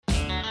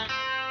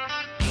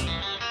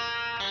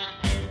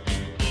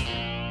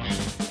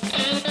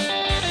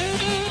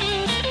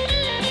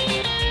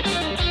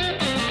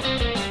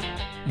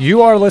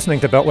You are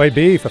listening to Beltway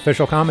Beef,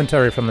 official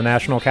commentary from the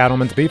National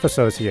Cattlemen's Beef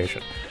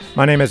Association.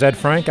 My name is Ed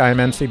Frank. I am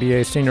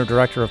NCBA's Senior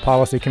Director of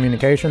Policy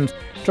Communications.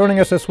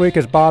 Joining us this week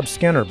is Bob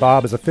Skinner.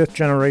 Bob is a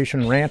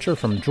fifth-generation rancher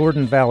from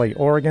Jordan Valley,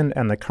 Oregon,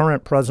 and the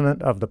current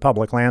president of the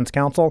Public Lands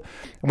Council.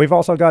 And we've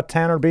also got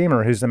Tanner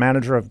Beamer, who's the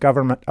Manager of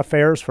Government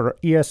Affairs for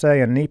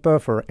ESA and NEPA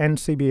for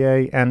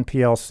NCBA and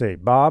PLC.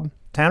 Bob,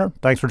 Tanner,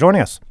 thanks for joining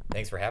us.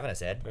 Thanks for having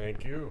us, Ed.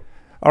 Thank you.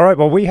 All right,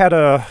 well, we had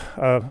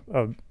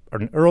an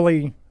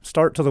early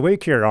start to the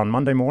week here on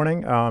Monday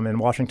morning in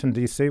Washington,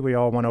 D.C. We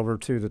all went over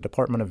to the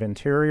Department of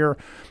Interior,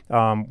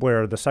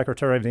 where the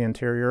Secretary of the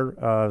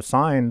Interior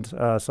signed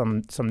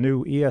some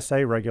new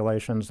ESA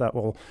regulations that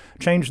will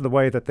change the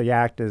way that the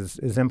act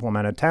is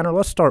implemented. Tanner,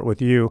 let's start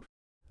with you.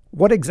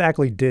 What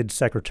exactly did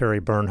Secretary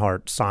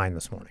Bernhardt sign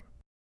this morning?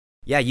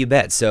 Yeah, you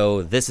bet.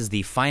 So this is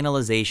the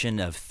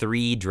finalization of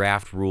 3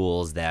 draft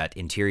rules that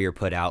Interior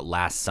put out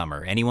last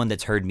summer. Anyone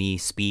that's heard me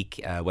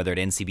speak, whether at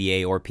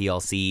NCBA or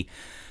PLC,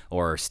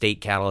 or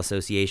State Cattle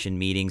Association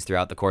meetings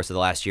throughout the course of the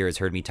last year has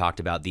heard me talk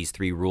about these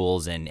 3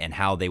 rules and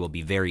how they will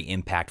be very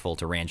impactful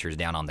to ranchers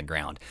down on the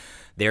ground.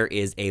 There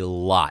is a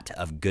lot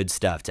of good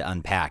stuff to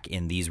unpack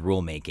in these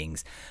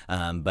rulemakings,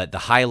 but the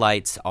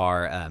highlights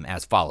are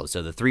as follows.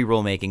 So the 3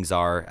 rulemakings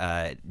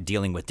are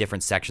dealing with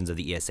different sections of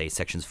the ESA.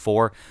 Section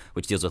 4,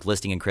 which deals with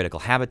listing and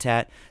critical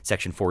habitat.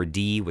 Section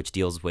 4D, which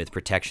deals with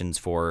protections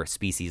for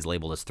species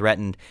labeled as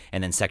threatened.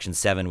 And then Section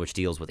 7, which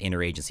deals with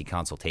interagency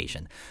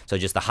consultation. So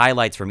just the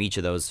highlights from each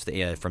of those.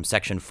 From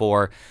Section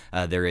 4,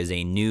 there is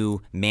a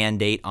new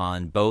mandate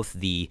on both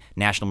the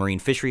National Marine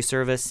Fisheries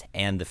Service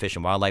and the Fish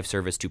and Wildlife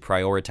Service to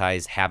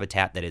prioritize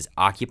habitat that is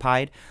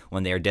occupied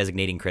when they are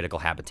designating critical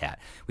habitat.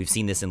 We've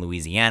seen this in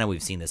Louisiana.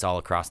 We've seen this all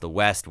across the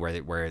West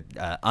where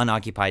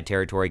unoccupied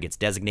territory gets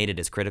designated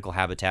as critical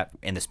habitat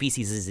and the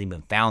species isn't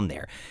even found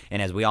there.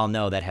 And as we all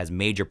know, that has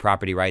major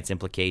property rights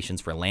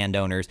implications for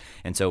landowners.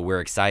 And so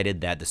we're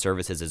excited that the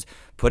services is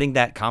putting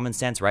that common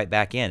sense right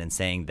back in and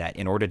saying that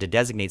in order to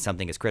designate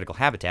something as critical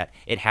habitat,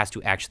 it has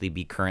to actually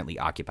be currently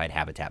occupied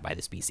habitat by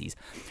the species.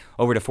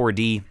 Over to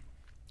 4D.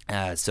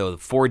 So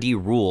 4D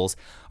rules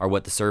are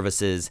what the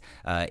services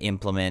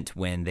implement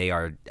when they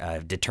are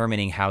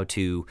determining how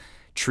to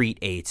treat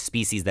a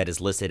species that is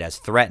listed as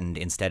threatened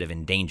instead of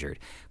endangered.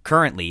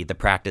 Currently, the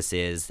practice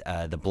is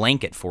the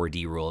blanket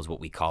 4D rule is what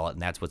we call it,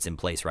 and that's what's in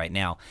place right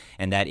now.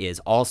 And that is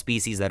all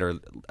species that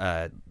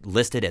are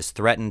listed as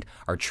threatened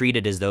are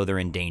treated as though they're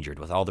endangered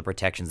with all the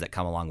protections that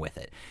come along with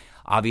it.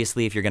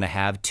 Obviously, if you're going to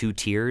have 2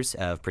 tiers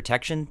of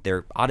protection,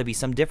 there ought to be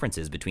some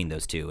differences between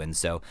those two. And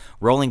so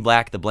rolling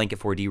back the blanket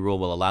 4D rule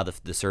will allow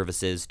the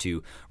services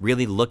to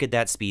really look at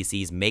that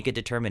species, make a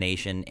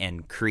determination,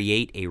 and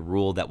create a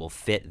rule that will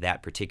fit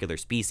that particular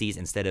species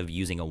instead of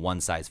using a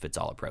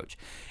one-size-fits-all approach.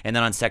 And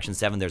then on Section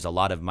 7, there's a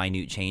lot of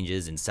minute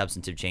changes and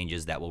substantive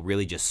changes that will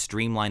really just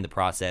streamline the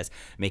process,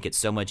 make it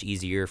so much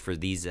easier for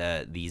these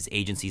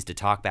agencies to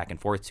talk back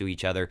and forth to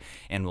each other,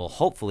 and will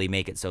hopefully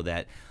make it so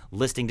that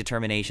listing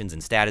determinations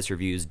and status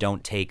reviews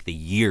don't take the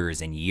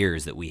years and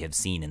years that we have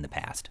seen in the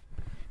past.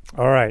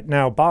 All right.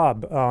 Now,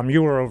 Bob,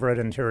 you were over at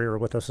Interior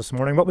with us this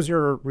morning. What was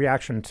your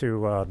reaction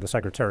to the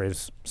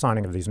Secretary's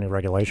signing of these new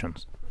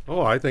regulations?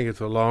 Oh, I think it's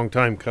a long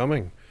time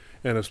coming,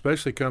 and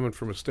especially coming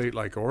from a state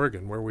like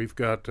Oregon, where we've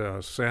got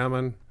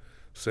salmon,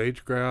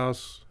 sage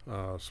grouse,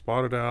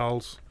 spotted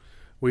owls.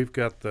 We've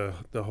got the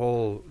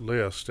whole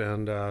list,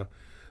 and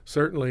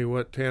certainly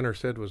what Tanner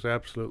said was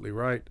absolutely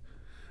right.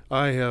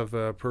 I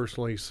have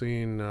personally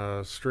seen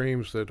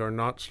streams that are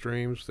not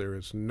streams. There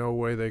is no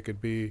way they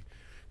could be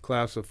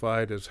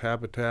classified as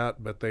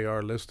habitat, but they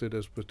are listed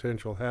as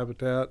potential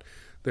habitat.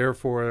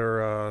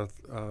 Therefore,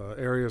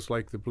 areas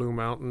like the Blue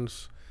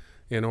Mountains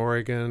in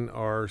Oregon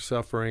are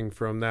suffering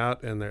from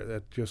that, and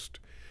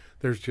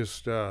there's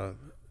just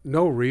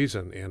no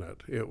reason in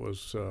it. It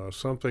was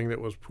something that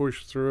was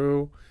pushed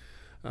through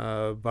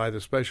by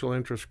the special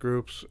interest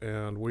groups,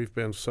 and we've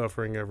been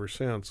suffering ever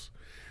since.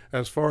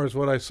 As far as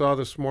what I saw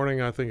this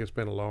morning, I think it's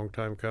been a long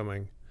time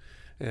coming.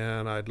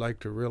 And I'd like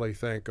to really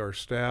thank our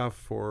staff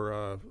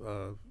for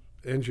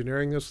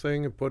engineering this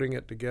thing and putting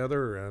it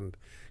together and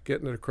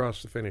getting it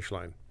across the finish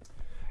line.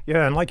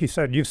 Yeah, and like you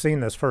said, you've seen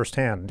this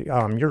firsthand.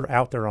 You're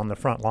out there on the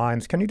front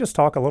lines. Can you just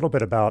talk a little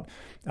bit about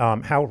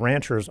how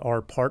ranchers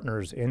are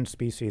partners in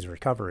species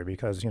recovery?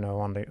 Because,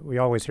 we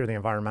always hear the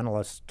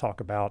environmentalists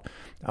talk about,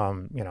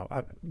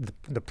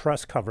 the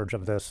press coverage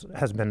of this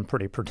has been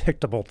pretty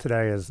predictable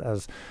today as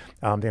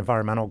the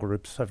environmental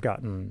groups have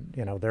gotten,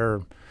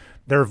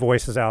 their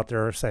voices out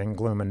there saying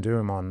gloom and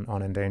doom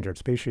on endangered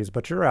species.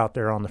 But you're out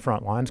there on the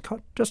front lines.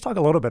 Just talk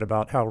a little bit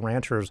about how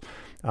ranchers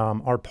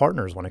are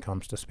partners when it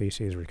comes to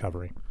species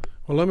recovery.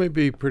 Well, let me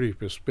be pretty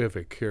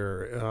specific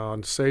here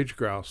on sage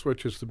grouse,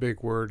 which is the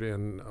big word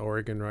in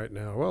Oregon right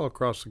now, well,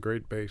 across the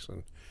Great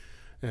Basin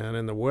and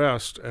in the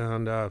West.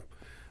 And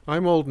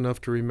I'm old enough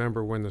to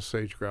remember when the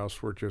sage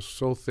grouse were just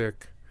so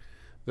thick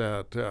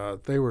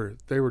that they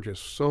were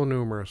just so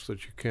numerous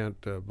that you can't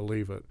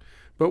believe it.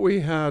 But we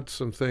had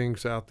some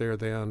things out there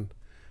then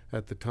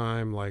at the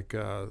time like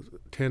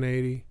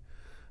 1080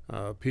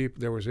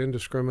 There was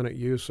indiscriminate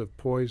use of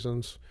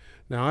poisons.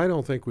 Now, I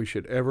don't think we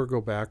should ever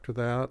go back to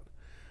that,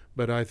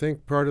 but I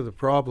think part of the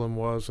problem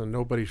was, and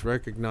nobody's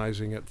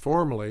recognizing it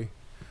formally,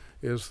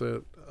 is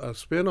that a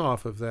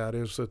spin-off of that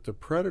is that the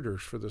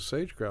predators for the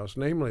sage grouse,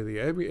 namely the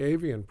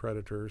avian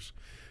predators,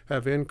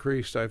 have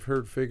increased. I've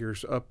heard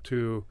figures up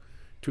to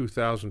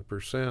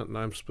 2,000%, and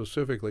I'm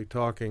specifically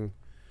talking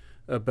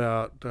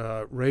about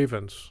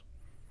ravens.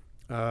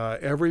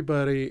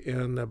 Everybody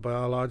in the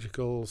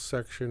biological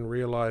section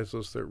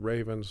realizes that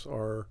ravens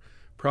are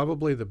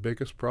probably the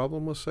biggest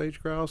problem with sage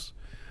grouse,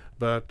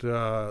 but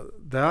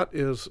that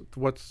is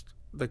what's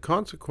the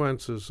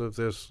consequences of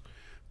this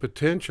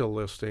potential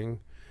listing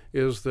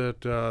is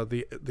that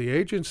the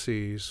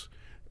agencies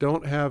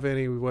don't have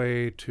any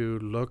way to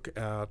look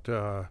at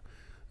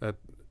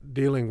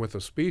dealing with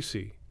a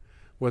species.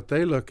 What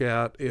they look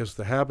at is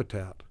the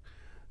habitat.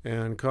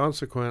 And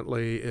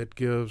consequently, it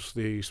gives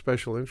the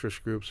special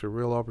interest groups a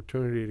real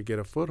opportunity to get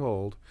a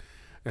foothold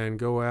and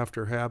go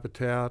after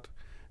habitat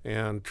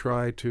and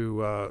try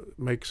to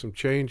make some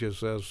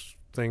changes as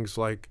things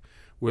like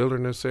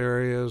wilderness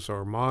areas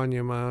or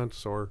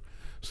monuments or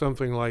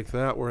something like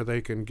that, where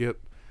they can get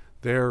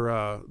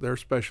their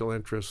special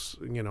interests,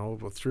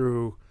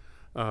 through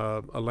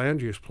a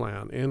land use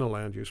plan,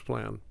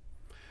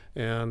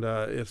 And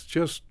it's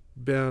just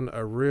been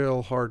a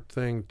real hard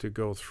thing to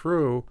go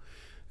through.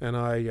 And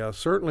I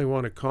certainly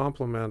want to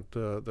compliment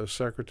the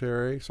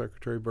Secretary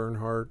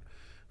Bernhardt,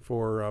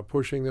 for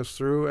pushing this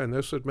through. And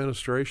this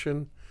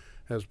administration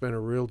has been a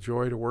real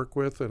joy to work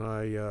with, and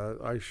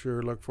I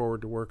sure look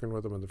forward to working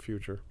with them in the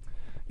future.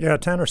 Yeah,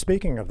 Tanner,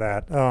 speaking of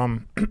that,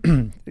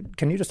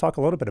 can you just talk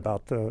a little bit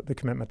about the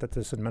commitment that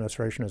this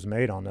administration has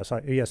made on this?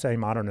 ESA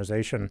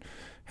modernization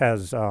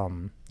has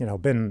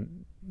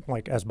been,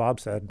 like as Bob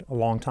said, a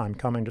long time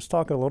coming. Just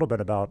talk a little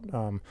bit about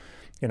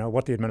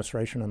what the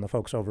administration and the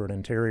folks over at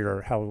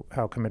Interior,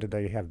 how committed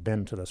they have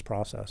been to this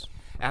process.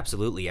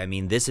 Absolutely. I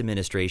mean, this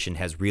administration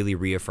has really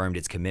reaffirmed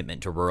its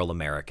commitment to rural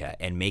America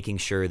and making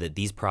sure that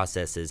these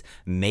processes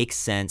make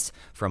sense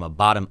from a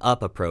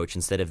bottom-up approach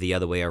instead of the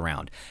other way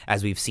around.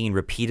 As we've seen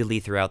repeatedly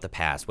throughout the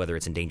past, whether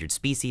it's Endangered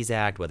Species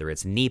Act, whether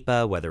it's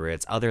NEPA, whether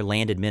it's other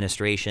land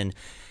administration,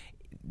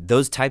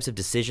 those types of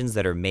decisions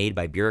that are made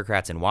by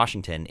bureaucrats in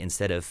Washington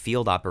instead of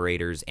field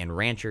operators and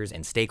ranchers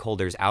and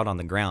stakeholders out on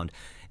the ground,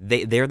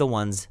 they're the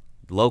ones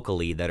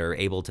locally that are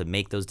able to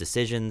make those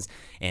decisions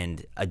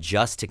and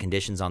adjust to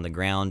conditions on the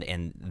ground,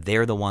 and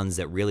they're the ones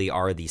that really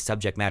are the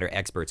subject matter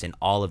experts in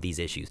all of these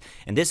issues.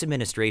 And this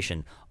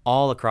administration,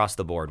 all across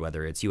the board,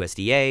 whether it's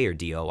USDA or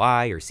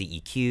DOI or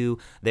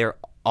CEQ,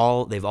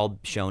 they've all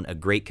shown a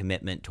great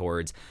commitment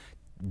towards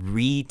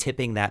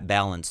re-tipping that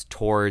balance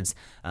towards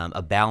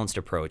a balanced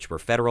approach where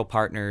federal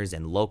partners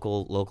and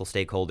local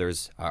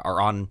stakeholders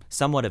are on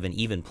somewhat of an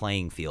even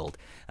playing field,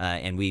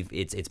 and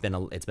it's been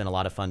a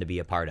lot of fun to be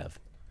a part of.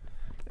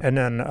 And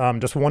then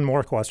just one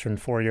more question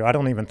for you. I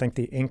don't even think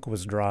the ink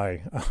was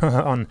dry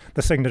on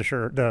the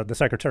signature. The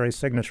Secretary's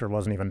signature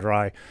wasn't even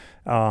dry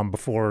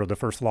before the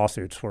first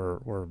lawsuits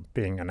were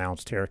being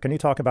announced here. Can you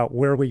talk about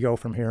where we go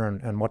from here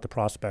and what the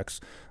prospects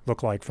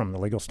look like from the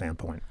legal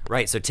standpoint?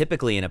 Right. So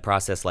typically in a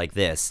process like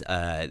this,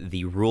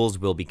 the rules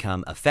will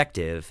become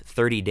effective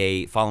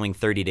following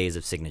 30 days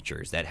of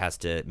signatures. That has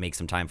to make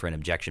some time for an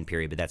objection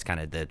period, but that's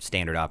kind of the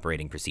standard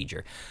operating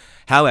procedure.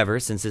 However,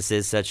 since this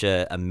is such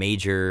a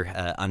major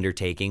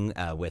undertaking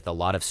with a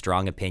lot of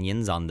strong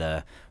opinions on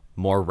the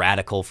more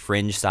radical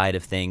fringe side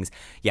of things,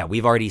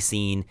 we've already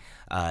seen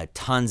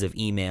tons of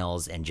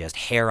emails and just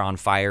hair on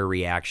fire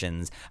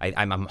reactions.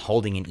 I'm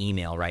holding an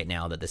email right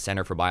now that the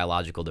Center for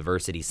Biological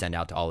Diversity sent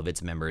out to all of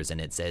its members,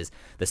 and it says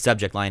the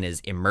subject line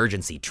is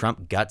 "Emergency: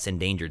 Trump Guts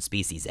Endangered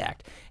Species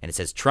Act," and it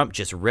says Trump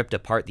just ripped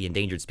apart the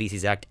Endangered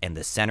Species Act, and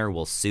the center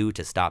will sue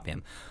to stop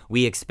him.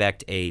 We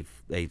expect a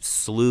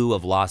slew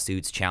of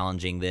lawsuits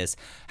challenging this.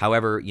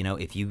 However,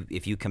 if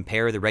you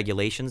compare the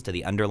regulations to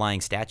the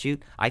underlying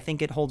statute, I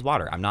think it holds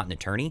water. I'm not an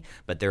attorney,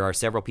 but there are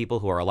several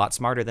people who are a lot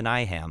smarter than I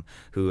am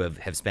who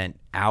have spent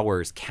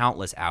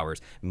countless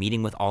hours,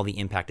 meeting with all the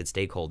impacted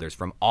stakeholders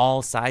from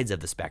all sides of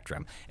the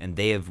spectrum, and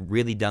they have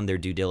really done their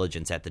due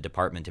diligence at the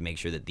department to make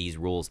sure that these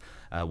rules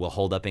will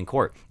hold up in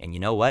court. And you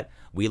know what?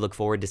 We look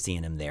forward to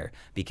seeing them there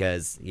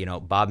because,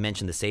 Bob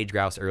mentioned the sage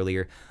grouse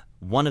earlier.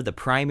 One of the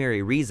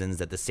primary reasons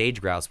that the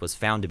sage grouse was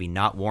found to be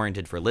not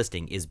warranted for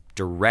listing is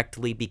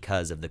directly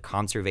because of the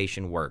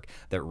conservation work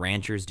that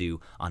ranchers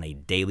do on a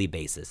daily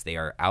basis. They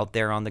are out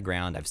there on the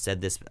ground. I've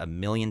said this a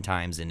million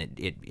times, and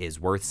it is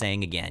worth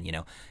saying again.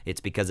 It's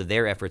because of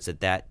their efforts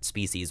that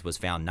species was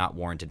found not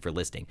warranted for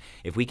listing.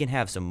 If we can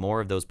have some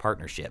more of those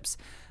partnerships,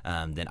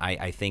 then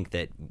I think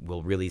that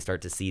we'll really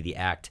start to see the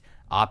act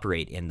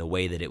operate in the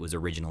way that it was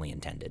originally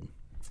intended.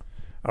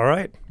 All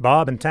right,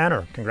 Bob and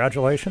Tanner,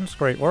 congratulations.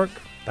 Great work.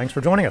 Thanks for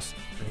joining us.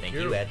 Thank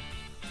you, Ed.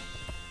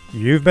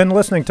 You've been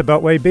listening to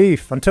Beltway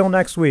Beef. Until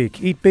next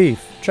week, eat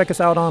beef. Check us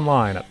out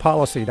online at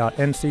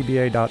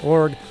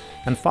policy.ncba.org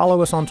and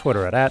follow us on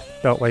Twitter at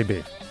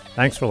 @BeltwayBeef.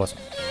 Thanks for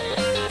listening.